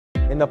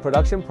In the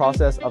production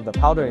process of the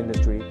powder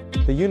industry,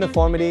 the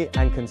uniformity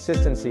and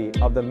consistency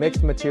of the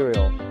mixed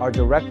material are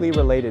directly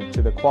related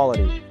to the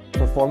quality,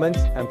 performance,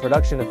 and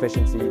production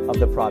efficiency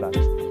of the product.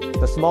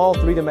 The small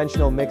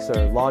three-dimensional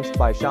mixer launched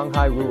by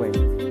Shanghai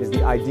Ruwing is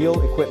the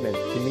ideal equipment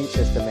to meet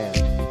this demand.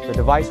 The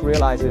device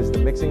realizes the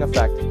mixing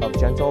effect of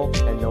gentle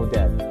and no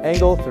dead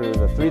angle through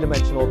the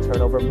three-dimensional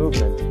turnover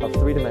movement of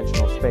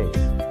three-dimensional space,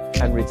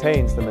 and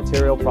retains the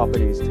material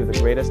properties to the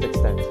greatest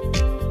extent.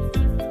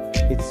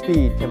 Its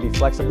speed can be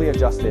flexibly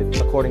adjusted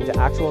according to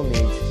actual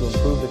needs to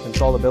improve the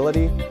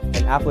controllability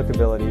and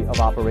applicability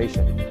of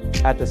operation.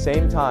 At the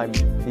same time,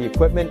 the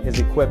equipment is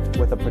equipped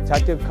with a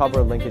protective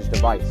cover linkage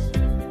device,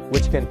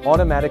 which can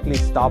automatically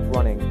stop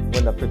running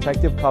when the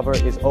protective cover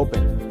is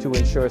opened to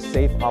ensure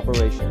safe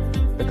operation.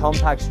 The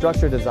compact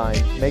structure design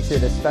makes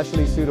it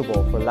especially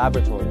suitable for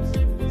laboratories,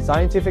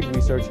 scientific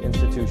research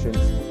institutions,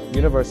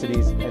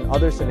 universities, and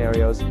other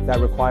scenarios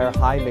that require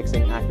high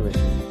mixing accuracy.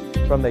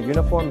 From the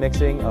uniform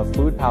mixing of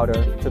food powder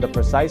to the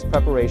precise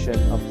preparation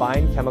of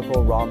fine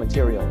chemical raw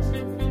materials,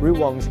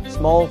 Ruwing's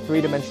small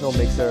three-dimensional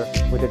mixer,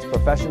 with its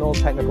professional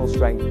technical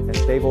strength and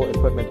stable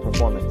equipment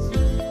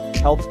performance,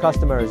 helps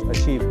customers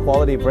achieve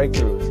quality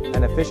breakthroughs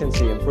and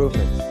efficiency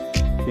improvements,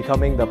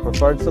 becoming the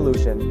preferred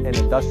solution in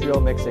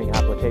industrial mixing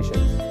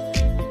applications.